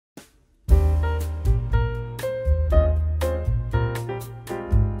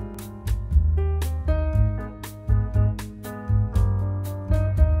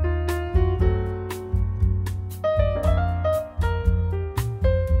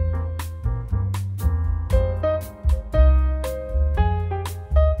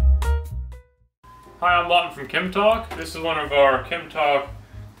Hi, I'm Lawton from Chem Talk. This is one of our Chem Talk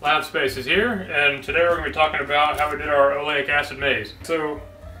lab spaces here, and today we're going to be talking about how we did our oleic acid maze. So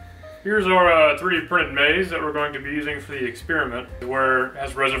here's our 3D printed maze that we're going to be using for the experiment, where it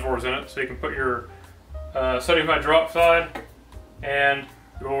has reservoirs in it, so you can put your sodium hydroxide and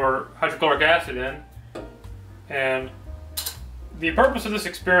your hydrochloric acid in. And the purpose of this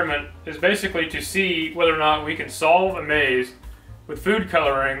experiment is basically to see whether or not we can solve a maze with food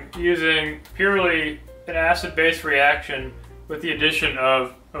coloring using purely an acid-base reaction with the addition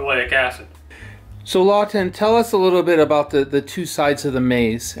of oleic acid. So Lawton, tell us a little bit about the two sides of the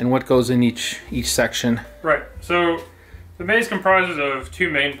maze and what goes in each section. Right, so the maze comprises of two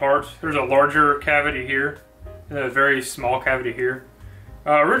main parts. There's a larger cavity here and a very small cavity here.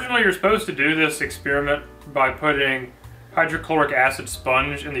 Originally you're supposed to do this experiment by putting hydrochloric acid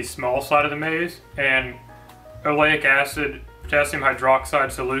sponge in the small side of the maze and oleic acid potassium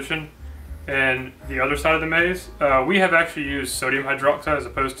hydroxide solution in the other side of the maze. We have actually used sodium hydroxide as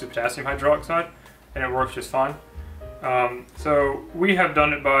opposed to potassium hydroxide, and it works just fine. So we have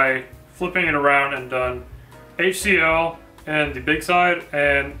done it by flipping it around and done HCl in the big side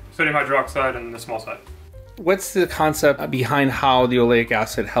and sodium hydroxide in the small side. What's the concept behind how the oleic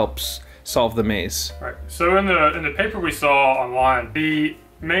acid helps solve the maze? Right. So in the paper we saw online, the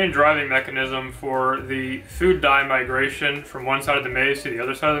main driving mechanism for the food dye migration from one side of the maze to the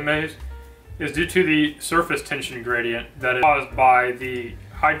other side of the maze is due to the surface tension gradient that is caused by the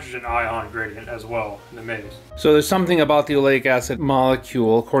hydrogen ion gradient as well in the maze. So there's something about the oleic acid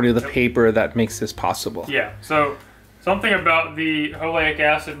molecule, according to the paper, that makes this possible. Yeah, so something about the oleic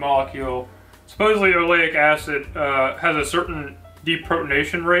acid molecule. Supposedly oleic acid has a certain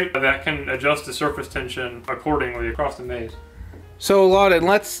deprotonation rate that can adjust the surface tension accordingly across the maze. So Lawton,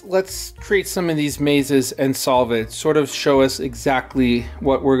 let's create some of these mazes and solve it. Sort of show us exactly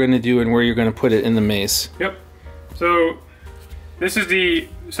what we're going to do and where you're going to put it in the maze. Yep. So this is the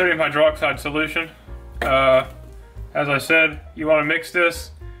sodium hydroxide solution. As I said, you want to mix this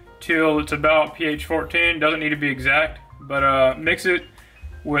till it's about pH 14. Doesn't need to be exact, but mix it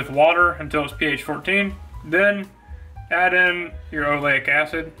with water until it's pH 14. Then add in your oleic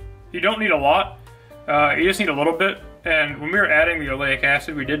acid. You don't need a lot. You just need a little bit. And when we were adding the oleic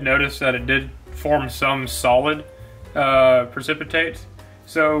acid, we did notice that it did form some solid precipitates.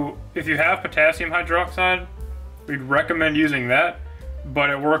 So if you have potassium hydroxide, we'd recommend using that, but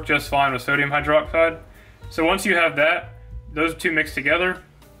it worked just fine with sodium hydroxide. So once you have that, those two mixed together,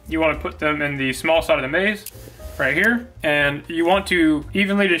 you want to put them in the small side of the maze, right here, and you want to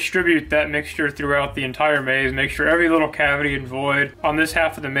evenly distribute that mixture throughout the entire maze. Make sure every little cavity and void on this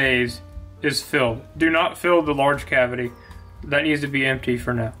half of the maze is filled. Do not fill the large cavity. That needs to be empty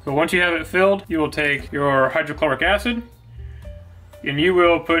for now. So once you have it filled, you will take your hydrochloric acid and you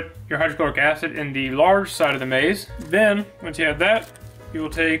will put your hydrochloric acid in the large side of the maze. Then, once you have that, you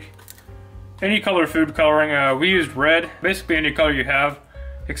will take any color food coloring. We used red, basically any color you have,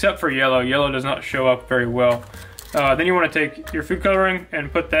 except for yellow. Yellow does not show up very well. Then you want to take your food coloring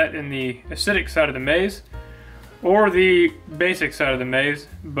and put that in the acidic side of the maze or the basic side of the maze,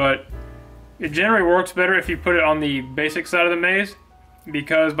 but it generally works better if you put it on the basic side of the maze,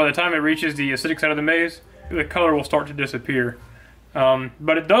 because by the time it reaches the acidic side of the maze, the color will start to disappear.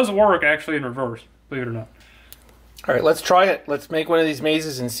 But it does work actually in reverse, believe it or not. All right, let's try it. Let's make one of these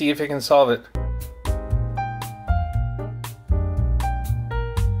mazes and see if it can solve it.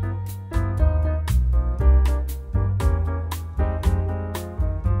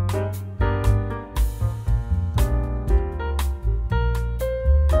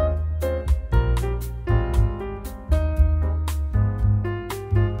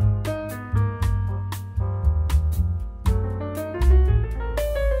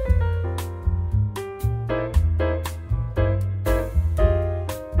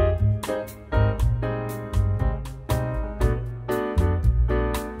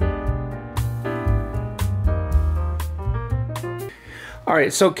 All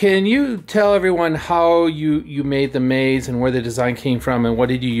right, so can you tell everyone how you made the maze and where the design came from, and what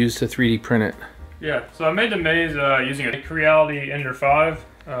did you use to 3D print it? Yeah, so I made the maze using a Creality Ender 5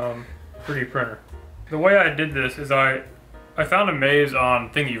 3D printer. The way I did this is I found a maze on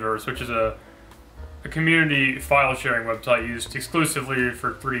Thingiverse, which is a community file sharing website used exclusively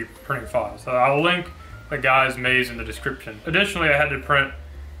for 3D printing files. So I'll link the guy's maze in the description. Additionally, I had to print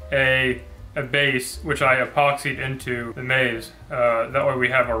a base which I epoxied into the maze. That way we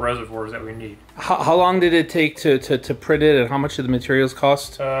have our reservoirs that we need. How long did it take to print it, and how much did the materials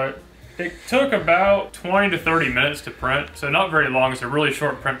cost? It It took about 20 to 30 minutes to print, so not very long. It's a really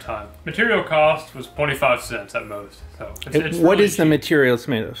short print time. Material cost was 25 cents at most. So it's what really is the material it's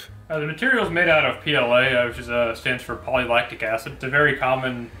made of? The material is made out of PLA, which stands for polylactic acid. It's a very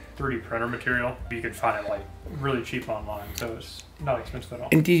common 3D printer material. You can find it like really cheap online, so it's not expensive at all.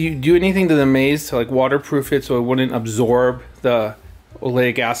 And did you do anything to the maze to like waterproof it so it wouldn't absorb the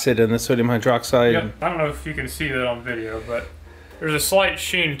oleic acid and the sodium hydroxide? Yep. I don't know if you can see that on video, but there's a slight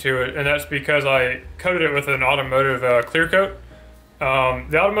sheen to it, and that's because I coated it with an automotive clear coat.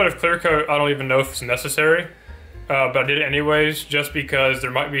 The automotive clear coat, I don't even know if it's necessary, but I did it anyways just because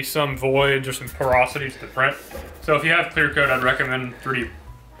there might be some voids or some porosity to the print. So if you have clear coat, I'd recommend 3D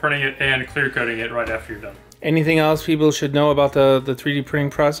printing it and clear coating it right after you're done. Anything else people should know about the 3D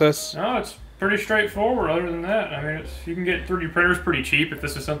printing process? No, it's pretty straightforward. Other than that, I mean, you can get 3D printers pretty cheap if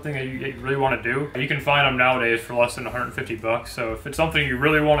this is something that you really want to do. You can find them nowadays for less than 150 bucks. So if it's something you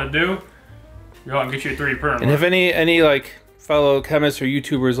really want to do, go out and get you a 3D printer. And if any like fellow chemists or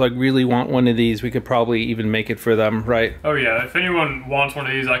YouTubers like really want one of these, we could probably even make it for them, right? Oh yeah, if anyone wants one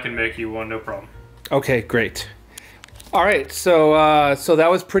of these, I can make you one, no problem. Okay, great. All right, so so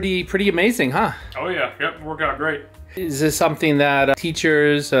that was pretty amazing, huh? Oh yeah, yep, worked out great. Is this something that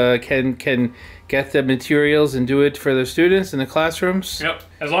teachers can get the materials and do it for their students in the classrooms? Yep.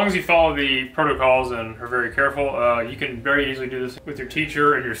 As long as you follow the protocols and are very careful, you can very easily do this with your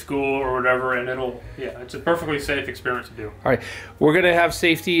teacher in your school or whatever, and it's a perfectly safe experiment to do. All right. We're going to have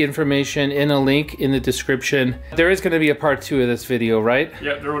safety information in a link in the description. There is going to be a part 2 of this video, right?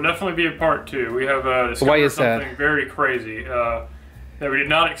 Yep, there will definitely be a part 2. We have Why is discovered something that? very crazy that we did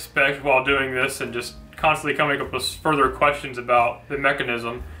not expect while doing this, and just constantly coming up with further questions about the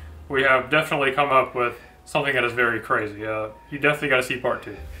mechanism. We have definitely come up with something that is very crazy. You definitely got to see part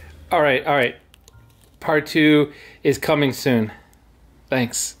 2. All right. Part 2 is coming soon.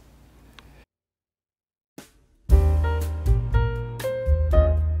 Thanks.